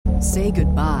Say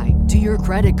goodbye to your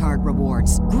credit card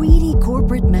rewards. Greedy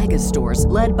corporate mega stores,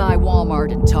 led by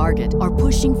Walmart and Target, are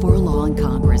pushing for a law in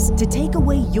Congress to take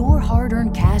away your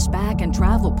hard-earned cash back and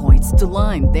travel points to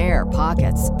line their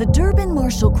pockets. The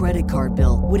Durbin-Marshall credit card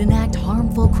bill would enact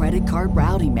harmful credit card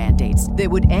routing mandates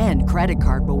that would end credit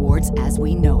card rewards as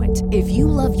we know it. If you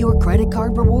love your credit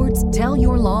card rewards, tell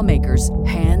your lawmakers,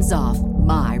 hands off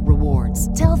my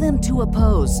rewards. Tell them to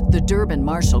oppose the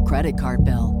Durbin-Marshall credit card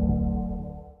bill.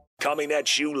 Coming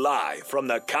at you live from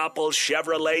the Koppel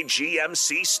Chevrolet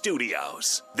GMC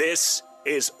studios. This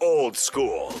is Old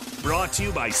School, brought to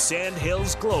you by Sand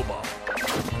Hills Global.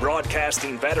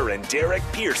 Broadcasting veteran Derek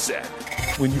Pearson.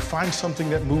 When you find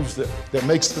something that moves them, that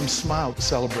makes them smile,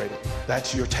 celebrate it.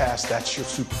 That's your task, that's your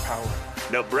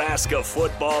superpower. Nebraska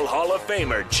Football Hall of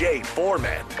Famer Jay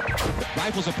Foreman.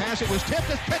 Rifles a pass, it was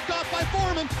tipped, it's picked off by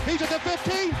Foreman. He's at the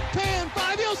 15, 10,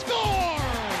 5, he'll score!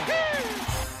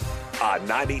 On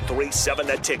 93.7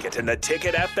 The Ticket and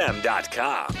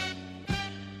theticketfm.com.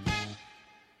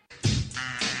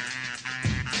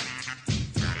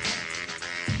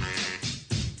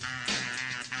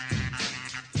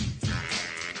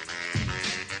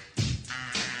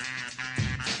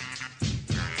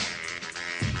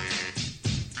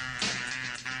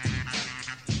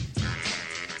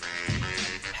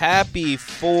 Happy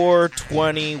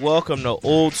 420. Welcome to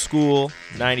Old School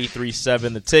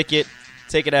 93.7 The Ticket.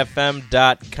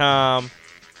 TicketFM.com.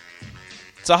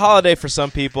 It's a holiday for some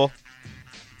people.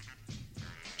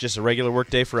 Just a regular work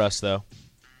day for us, though.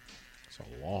 It's a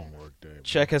long work day. Bro.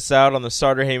 Check us out on the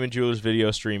Starter Heyman Jewelers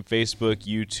video stream, Facebook,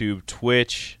 YouTube,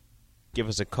 Twitch. Give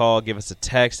us a call, give us a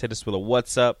text, hit us with a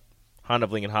What's Up. Honda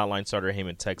of Lincoln Hotline, Starter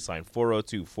Heyman text line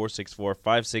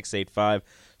 402-464-5685.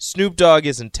 Snoop Dogg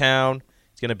is in town.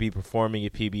 He's going to be performing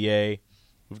at PBA.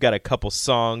 We've got a couple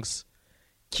songs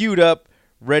queued up,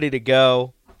 ready to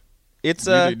go. It's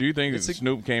do you think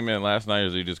Snoop came in last night, or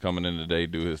is he just coming in today,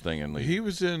 do his thing, and leave? He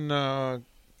was in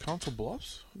Council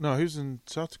Bluffs. No, he was in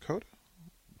South Dakota.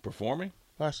 Performing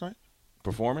last night.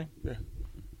 Performing? Yeah.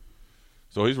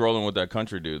 So he's rolling with that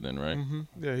country dude, then, right?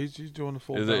 Mm-hmm. Yeah, he's doing the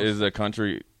full. Is the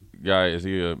country guy? Is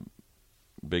he a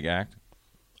big act?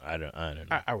 I don't know.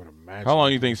 I would imagine. How long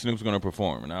do you think Snoop's going to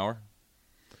perform? An hour,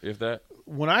 if that?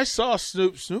 When I saw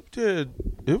Snoop did,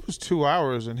 it was 2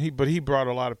 hours, but he brought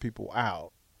a lot of people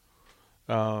out.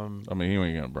 I mean, he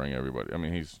ain't gonna bring everybody. I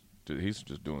mean, he's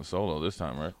just doing solo this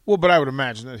time, right? Well, but I would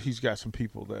imagine that he's got some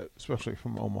people that, especially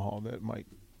from Omaha, that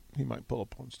he might pull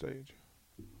up on stage.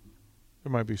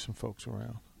 There might be some folks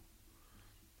around.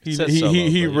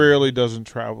 He rarely doesn't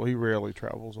travel. He rarely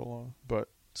travels alone. But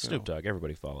Snoop Dogg,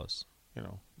 everybody follows.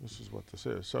 This is what this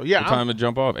is. So yeah, what time to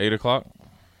jump off? 8 o'clock.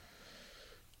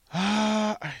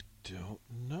 I don't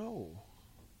know.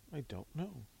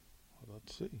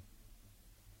 Let's see.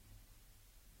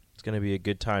 It's going to be a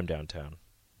good time downtown.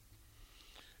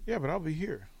 Yeah, but I'll be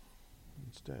here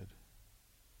instead.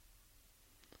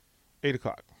 8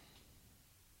 o'clock.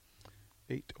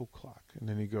 8 o'clock. And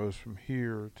then he goes from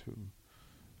here to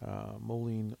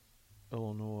Moline,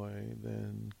 Illinois,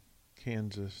 then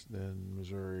Kansas, then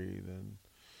Missouri, then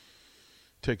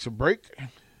takes a break, and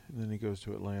then he goes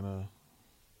to Atlanta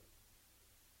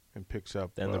and picks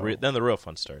up. Then the real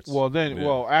fun starts. Well,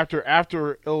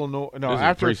 after Illinois,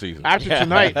 after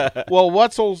tonight. Well,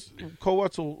 Cole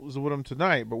Wetzel is with him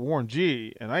tonight, but Warren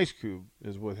G and Ice Cube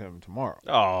is with him tomorrow.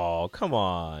 Oh, come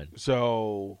on.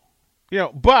 So,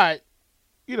 but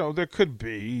there could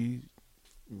be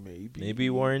maybe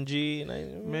Warren G.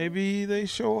 Maybe they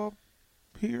show up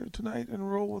here tonight and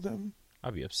roll with him.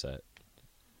 I'd be upset.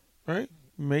 Right?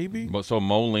 Maybe. But so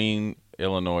Moline,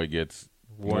 Illinois gets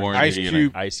Warren Ice G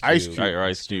Cube. Ice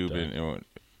Cube, and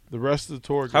the rest of the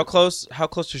tour. How close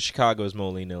to Chicago is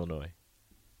Moline, Illinois?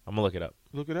 I'm gonna look it up.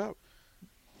 Look it up.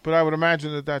 But I would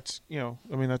imagine that's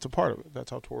that's a part of it.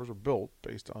 That's how tours are built,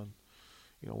 based on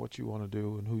what you want to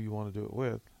do and who you want to do it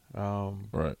with.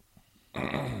 Right.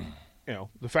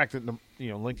 The fact that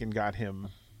Lincoln got him.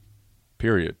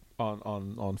 Period.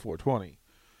 On 420.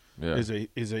 Yeah.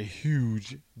 is a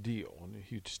huge deal and a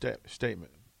huge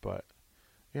statement. But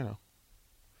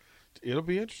it'll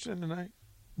be interesting tonight.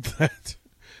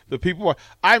 The people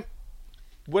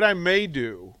what I may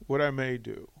do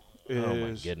is, oh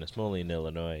my goodness, Moline,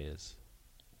 Illinois is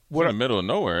in the middle of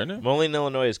nowhere, isn't it? Moline,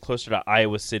 Illinois is closer to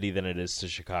Iowa City than it is to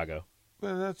Chicago.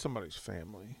 Well, that's somebody's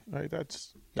family, right?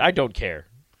 I don't care.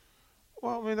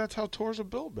 Well, I mean, that's how tours are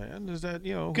built, man. Is that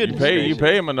Good. You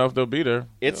pay them enough, they'll be there.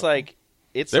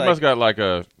 They must got like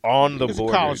a on the it's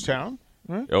board a college town,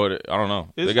 right? Oh, I don't know.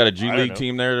 They got a G League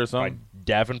team there or something. Like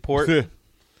Davenport.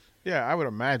 Yeah, I would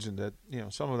imagine that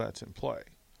some of that's in play.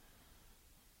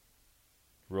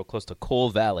 Real close to Coal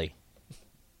Valley.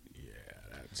 Yeah,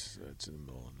 that's in the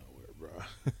middle of nowhere, bro.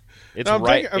 It's No,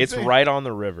 right. I'm It's thinking- right on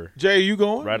the river. Jay, you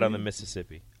going? Right on the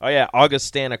Mississippi. Oh yeah,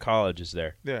 Augustana College is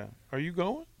there. Yeah. Are you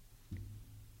going?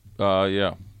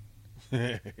 Yeah.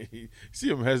 See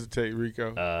him hesitate,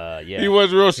 Rico. Yeah. He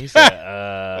was real. He said,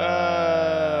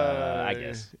 I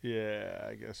guess. Yeah,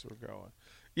 I guess we're going.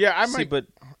 Yeah, I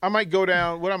might go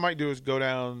down. What I might do is go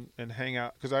down and hang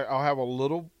out because I'll have a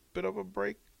little bit of a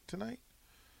break tonight.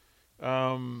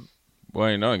 Well,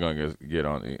 you know he's gonna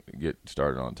get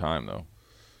started on time though.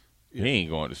 Yeah. He ain't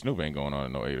going. The Snoop ain't going on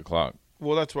at no 8 o'clock.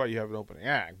 Well, that's why you have an opening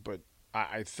act. But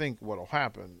I think what'll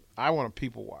happen, I want to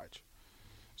people watch.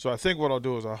 So I think what I'll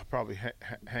do is I'll probably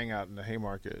hang out in the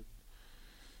Haymarket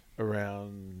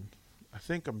around. I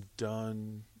think I'm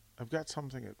done. I've got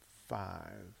something at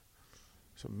 5,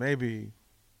 so maybe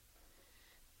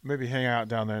hang out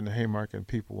down there in the Haymarket and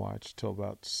people watch until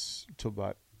about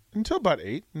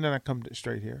 8, and then I come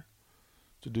straight here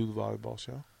to do the volleyball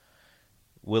show.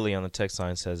 Willie on the text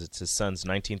line says it's his son's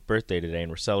 19th birthday today,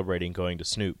 and we're celebrating going to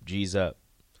Snoop. G's up.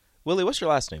 Willie, what's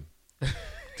your last name?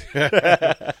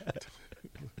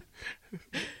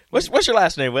 What's your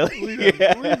last name, Willie? Leave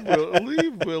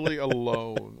Willie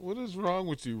alone. What is wrong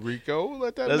with you, Rico?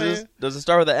 Let that man. Does it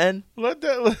start with an N? Let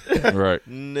that. Right.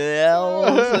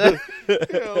 Nels.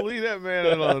 Yeah, leave that man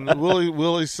alone.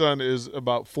 Willie's son is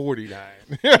about 49.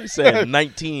 You're saying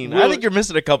 19. I think you're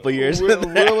missing a couple years.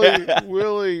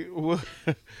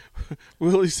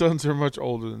 Willie's sons are much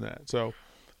older than that. So,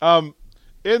 in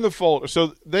the folder,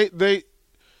 so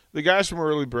the guys from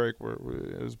Early Break were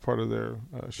as part of their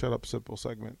Shut Up Simple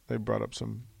segment. They brought up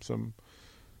some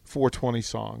 420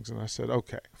 songs, and I said,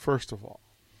 okay, first of all,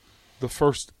 the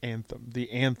first anthem, the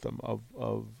anthem of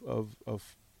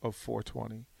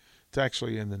 420. It's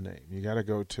actually in the name. You got to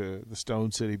go to the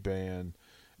Stone City Band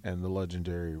and the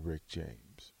legendary Rick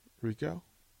James. Rico?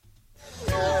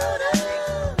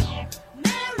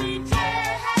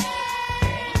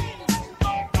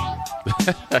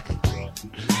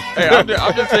 Hey, I'm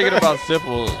just thinking about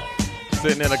Simple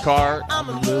sitting in a car,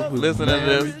 listening to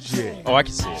this, Oh, I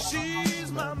can see it.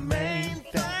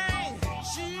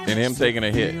 and him taking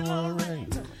a hit.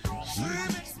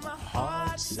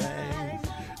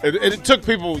 And it took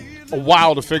people a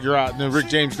while to figure out, and then Rick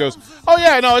James goes, "Oh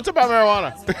yeah, no, it's about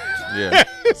marijuana." Yeah.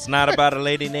 It's not about a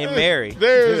lady named Mary.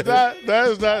 There's not.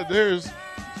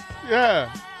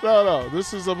 Yeah, no.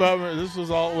 This is all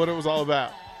what it was all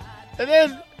about.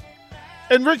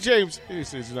 And Rick James, he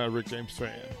says he's not a Rick James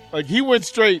fan. Like he went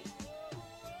straight.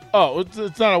 Oh,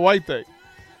 it's not a white thing.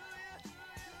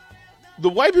 The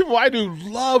white people I knew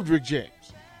loved Rick James.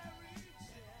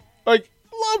 Like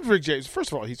loved Rick James.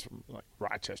 First of all, he's from like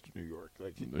Rochester, New York.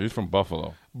 Like He's from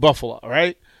Buffalo. Buffalo,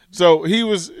 right? So he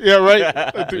was,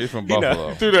 right. He's from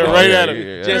Buffalo. Threw that right at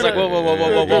him. Jay's like,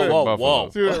 whoa.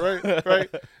 Threw that right.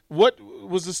 What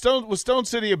was Stone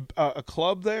City a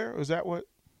club there? Was that what?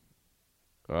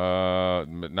 Not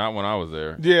when I was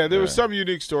there. Yeah, there was some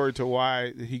unique story to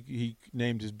why he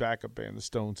named his backup band the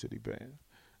Stone City Band.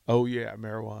 Oh yeah,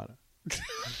 marijuana.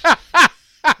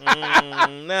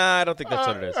 Nah, I don't think that's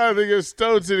what it is. I think it's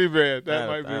Stone City Band. That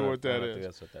might be what that I don't is. think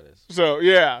that's what that is. So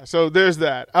yeah, so there's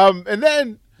that. And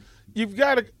then you've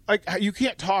got to you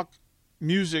can't talk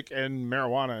music and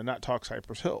marijuana and not talk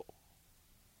Cypress Hill.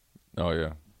 Oh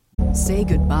yeah. Say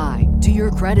goodbye to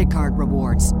your credit card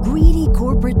rewards. Greedy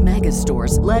corporate mega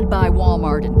stores, led by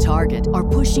Walmart and Target, are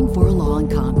pushing for a law in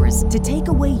Congress to take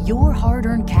away your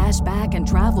hard-earned cash back and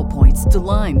travel points to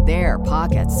line their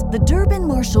pockets. The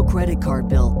Durbin-Marshall credit card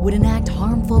bill would enact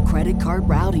harmful credit card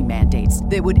routing mandates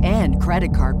that would end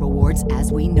credit card rewards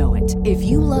as we know it. If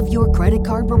you love your credit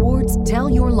card rewards, tell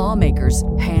your lawmakers,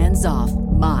 hands off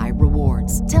my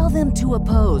rewards. Tell them to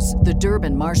oppose the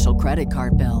Durbin-Marshall credit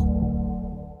card bill.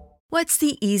 What's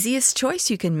the easiest choice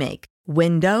you can make?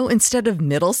 Window instead of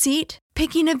middle seat?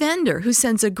 Picking a vendor who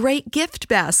sends a great gift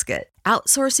basket?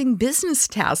 Outsourcing business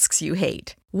tasks you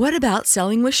hate? What about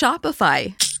selling with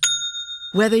Shopify?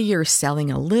 Whether you're selling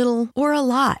a little or a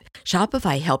lot,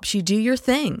 Shopify helps you do your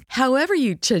thing, however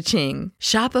you cha-ching.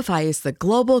 Shopify is the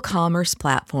global commerce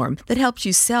platform that helps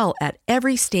you sell at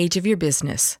every stage of your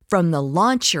business. From the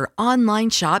launch your online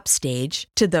shop stage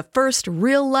to the first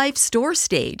real-life store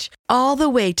stage, all the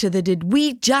way to the did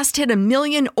we just hit 1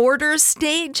 million orders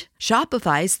stage.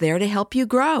 Shopify's there to help you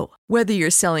grow. Whether you're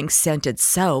selling scented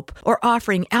soap or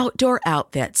offering outdoor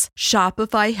outfits,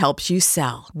 Shopify helps you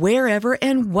sell. Wherever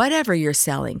and whatever you're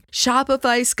selling,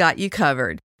 Shopify's got you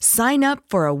covered. Sign up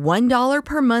for a $1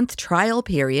 per month trial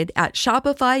period at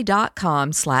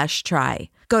shopify.com/try.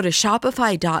 Go to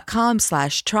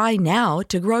shopify.com/try now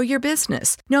to grow your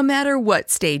business, no matter what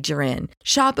stage you're in.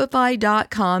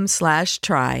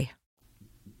 Shopify.com/try.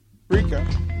 Rico.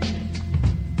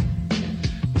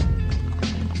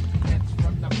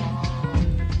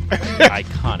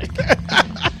 Iconic.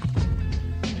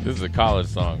 This is a college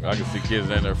song. I can see kids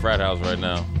in their frat house right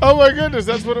now. Oh my goodness,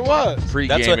 that's what it was.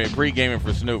 Pre-gaming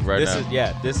for Snoop right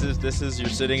now. This is you're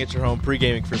sitting at your home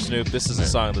pre-gaming for Snoop. This is a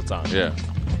song of the time. Yeah.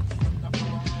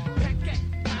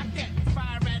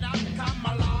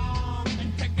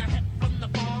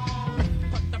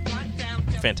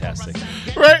 Fantastic.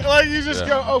 Right? Like you just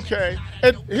go, okay.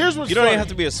 And here's what's You don't funny. even have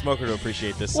to be a smoker to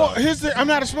appreciate this Well, song. here's the I'm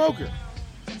not a smoker.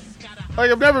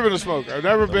 Like I've never been a smoker. I've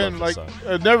never been love like this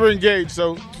I've never engaged.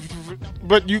 So,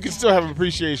 but you can still have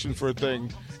appreciation for a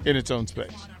thing in its own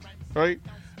space, right?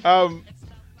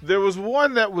 There was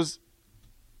one that was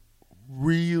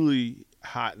really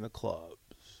hot in the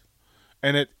clubs,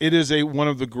 and it is one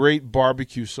of the great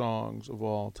barbecue songs of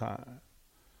all time.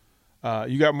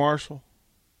 You got Marshall?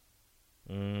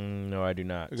 No, I do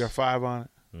not. You got 5 on it?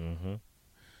 Mm-hmm.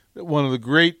 One of the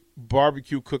great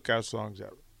barbecue cookout songs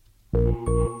ever.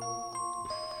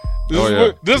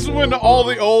 This is when all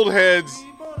the old heads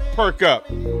perk up.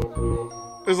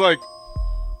 It's like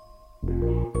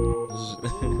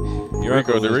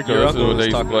Rico, this is what they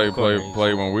used to play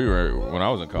when I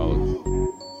was in college.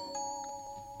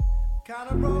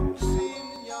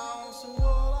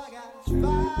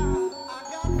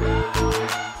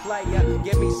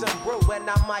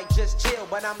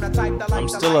 I'm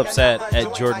still upset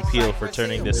at Jordan Peele for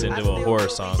turning this into a horror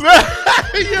song.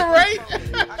 You're right.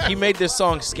 He made this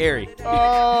song scary.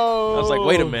 Oh, I was like,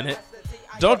 wait a minute.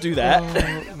 Don't do that.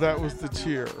 Oh, that was the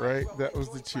cheer, right? That was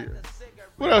the cheer.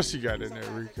 What else you got in there,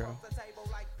 Rico?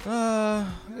 I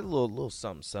got a little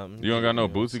something. You don't got no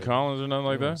Bootsy Collins or nothing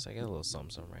like that? I got a little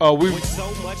something right Oh,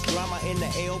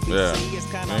 Yeah. You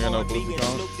ain't got no Bootsy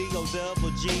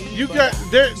Collins? You got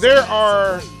there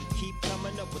are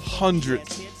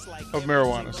hundreds of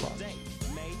marijuana songs.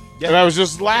 Yeah. And I was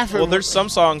just laughing. Well, there's some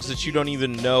songs that you don't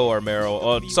even know are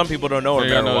marijuana. Some people don't know are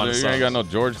marijuana songs. You ain't got no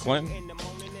George Clinton?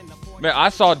 Man, I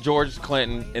saw George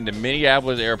Clinton in the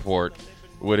Minneapolis airport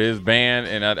with his band,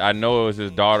 and I know it was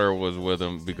his daughter was with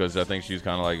him because I think she's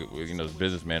kind of like, his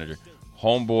business manager.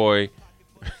 Homeboy,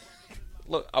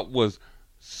 look, I was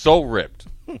so ripped.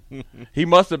 He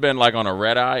must have been like on a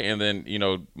red eye, and then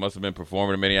must have been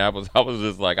performing in Minneapolis. I was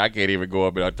just like, I can't even go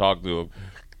up and talk to him.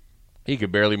 He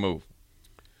could barely move.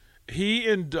 He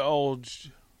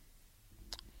indulged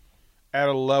at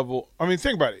a level. I mean,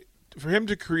 think about it. For him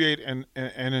to create an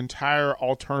entire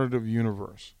alternative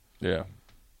universe. Yeah.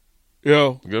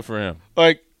 Good for him.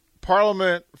 Like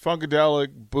Parliament,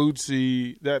 Funkadelic,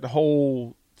 Bootsy, that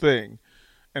whole thing,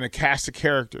 and a cast of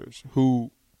characters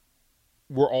who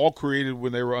were all created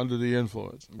when they were under the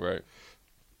influence. Right.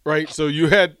 Right. So you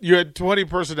had 20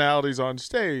 personalities on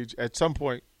stage at some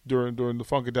point during the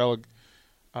Funkadelic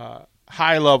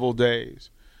high level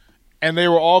days, and they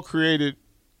were all created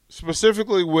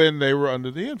specifically when they were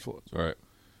under the influence. Right.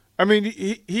 I mean,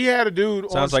 he had a dude on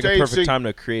stage. Sounds like a perfect time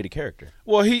to create a character.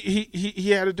 Well, he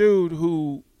had a dude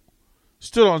who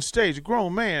stood on stage, a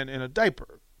grown man in a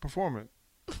diaper, performing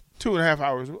 2.5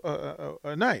 hours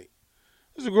a night.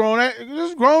 This is a grown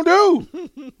dude.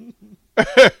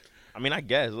 I mean, I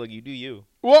guess. Look, you do you.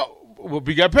 Well,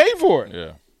 we got paid for it.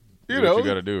 Yeah. You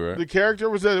got to do, right? The character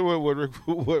was what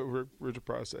Richard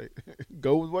Pryor say.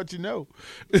 Go with what you know.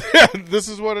 This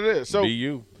is what it is. So be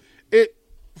you.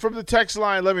 From the text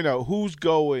line, let me know who's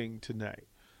going tonight.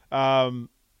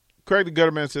 Craig the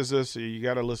Gutterman says this. So you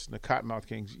got to listen to Cottonmouth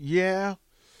Kings. Yeah.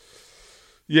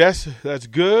 Yes, that's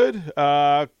good.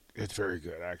 It's very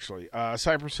good, actually.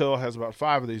 Cypress Hill has about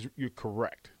 5 of these. You're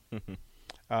correct.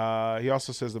 He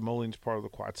also says the Moline's part of the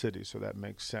Quad Cities, so that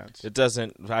makes sense. It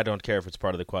doesn't. I don't care if it's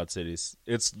part of the Quad Cities.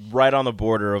 It's right on the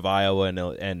border of Iowa and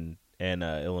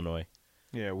Illinois.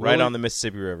 Yeah, right on the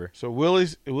Mississippi River. So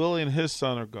Willie and his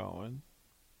son are going.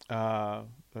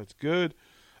 That's good.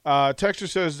 Texture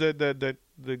says that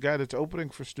the guy that's opening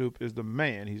for Snoop is the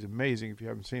man. He's amazing. If you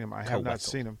haven't seen him, I have not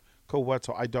seen him. Cole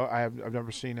Wetzel. I've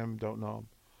never seen him. Don't know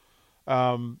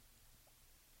him.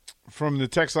 From the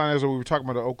text line, as we were talking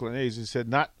about the Oakland A's, he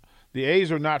said the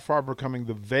A's are not far from becoming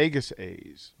the Vegas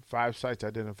A's. 5 sites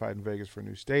identified in Vegas for a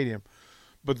new stadium,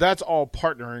 but that's all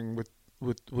partnering with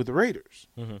the Raiders.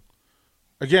 Mm-hmm.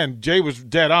 Again, Jay was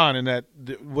dead on in that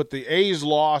what the A's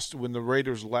lost when the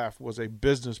Raiders left was a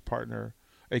business partner,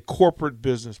 a corporate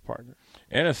business partner,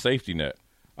 and a safety net.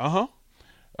 I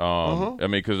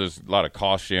mean, because there's a lot of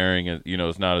cost sharing, and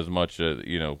it's not as much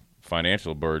a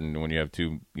financial burden when you have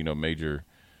 2 major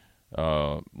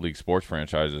league sports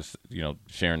franchises,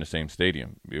 sharing the same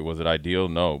stadium. Was it ideal?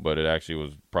 No, but it actually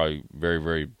was probably very,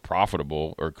 very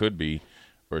profitable, or could be,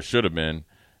 or should have been,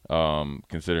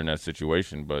 considering that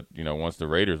situation. But once the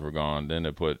Raiders were gone, then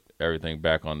they put everything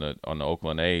back on the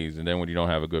Oakland A's, and then when you don't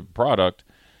have a good product,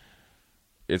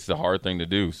 it's the hard thing to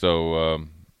do. So,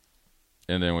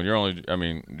 and then when you're only,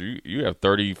 you have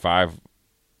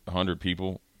 3,500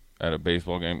 people at a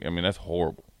baseball game. That's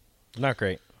horrible. Not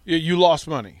great. You lost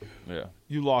money. Yeah,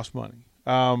 you lost money.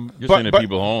 You're sending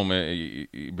people home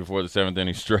before the seventh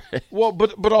inning stretch. Well,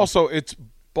 but also it's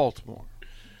Baltimore.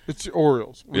 It's the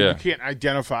Orioles. Yeah. You can't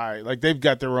identify. Like, they've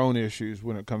got their own issues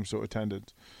when it comes to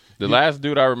attendance. The last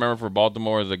dude I remember for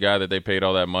Baltimore is the guy that they paid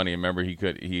all that money. Remember, he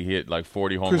hit like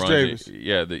 40 home runs. Davis.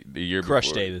 Yeah, the year Crush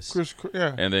before. Davis.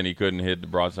 Yeah. And then he couldn't hit the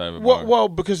broadside of a barn. Well,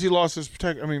 because he lost his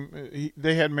protection.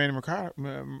 They had Manny Machado,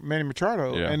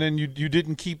 Yeah. and then you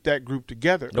didn't keep that group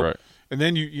together. Right. And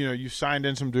then you signed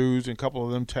in some dudes, and a couple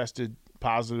of them tested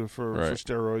positive for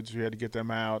steroids. You had to get them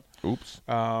out. Oops.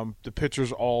 The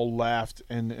pitchers all left,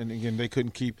 and again they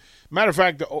couldn't keep. Matter of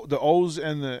fact, the O's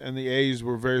and the A's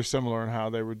were very similar in how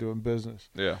they were doing business.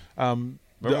 Yeah. The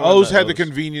O's had the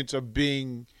convenience of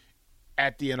being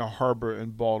at the Inner Harbor in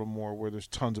Baltimore, where there's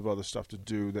tons of other stuff to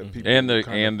do that people and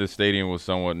the stadium was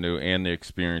somewhat new, and the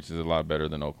experience is a lot better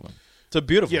than Oakland. It's a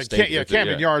beautiful stadium.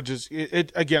 Camden Yards is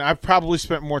again. I've probably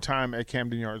spent more time at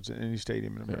Camden Yards than any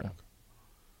stadium in America. Yeah.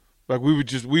 Like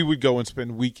we would go and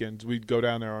spend weekends. We'd go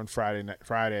down there on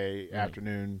Friday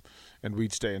afternoon, and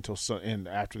we'd stay until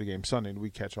after the game Sunday, and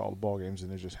we'd catch all the ball games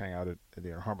and then just hang out at the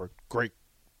Inner Harbor. Great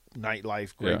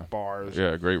nightlife, great bars,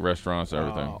 great restaurants,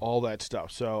 everything, all that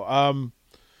stuff. So,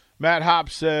 Matt Hop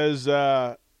says,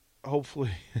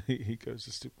 hopefully he goes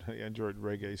to Snoop. I enjoyed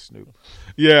reggae Snoop.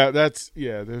 Yeah,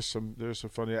 there's some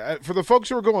funny for the folks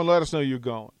who are going. Let us know you're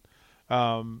going.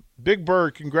 Big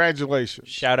Bird, congratulations.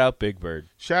 Shout out Big Bird.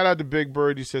 Shout out to Big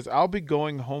Bird. He says, I'll be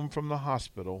going home from the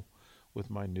hospital with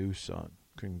my new son.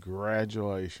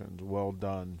 Congratulations. Well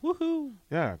done. Woohoo.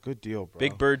 Yeah, good deal, bro.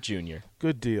 Big Bird Jr.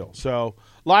 Good deal. So,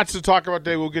 lots to talk about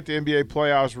today. We'll get the NBA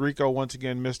playoffs. Rico, once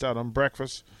again, missed out on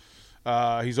breakfast.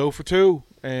 He's 0 for 2,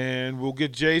 and we'll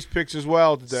get Jay's picks as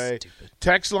well today. Stupid.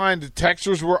 Text line, the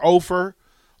texters were 0 for.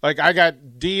 Like, I got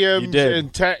DMs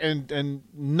and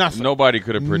nothing. Nobody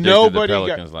could have predicted the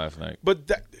Pelicans last night. But,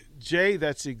 Jay,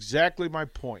 that's exactly my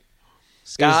point.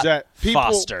 Scott is that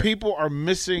Foster. People are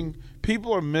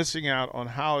missing out on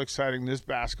how exciting this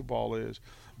basketball is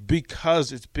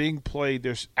because it's being played.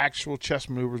 There's actual chess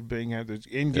maneuvers being had. There's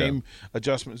in-game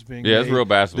adjustments being made. Yeah, it's real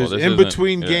basketball. There's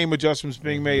in-between game adjustments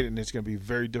being made, and it's going to be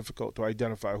very difficult to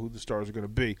identify who the stars are going to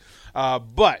be.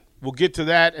 But we'll get to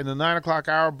that in the 9 o'clock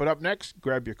hour. But up next,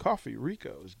 grab your coffee.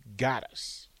 Rico's got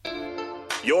us.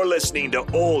 You're listening to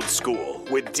Old School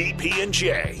with DP and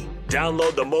J.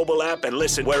 Download the mobile app and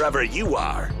listen wherever you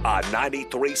are on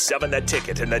 93.7 The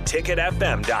Ticket and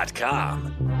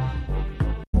theticketfm.com.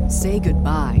 Say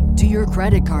goodbye to your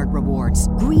credit card rewards.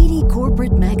 Greedy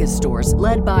corporate mega stores,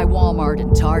 led by Walmart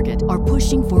and Target, are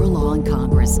pushing for a law in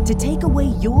Congress to take away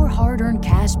your hard-earned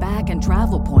cash back and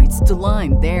travel points to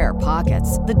line their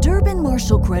pockets. The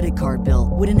Durbin-Marshall credit card bill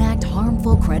would enact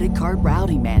harmful credit card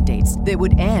routing mandates that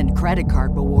would end credit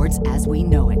card rewards as we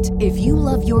know it. If you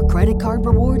love your credit card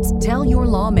rewards, tell your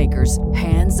lawmakers,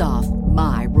 hands off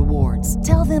my rewards.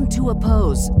 Tell them to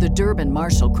oppose the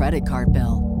Durbin-Marshall credit card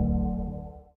bill.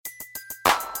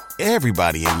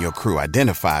 Everybody in your crew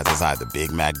identifies as either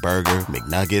Big Mac Burger,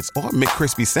 McNuggets, or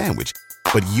McCrispy Sandwich.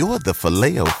 But you're the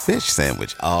Filet-O-Fish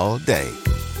Sandwich all day.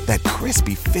 That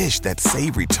crispy fish, that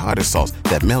savory tartar sauce,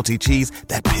 that melty cheese,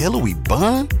 that pillowy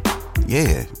bun.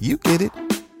 Yeah, you get it.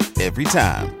 Every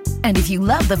time. And if you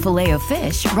love the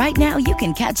Filet-O-Fish, right now you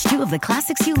can catch two of the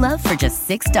classics you love for just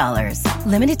 $6.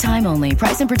 Limited time only.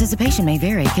 Price and participation may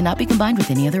vary. Cannot be combined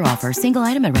with any other offer. Single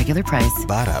item at regular price.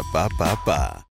 Ba-da-ba-ba-ba.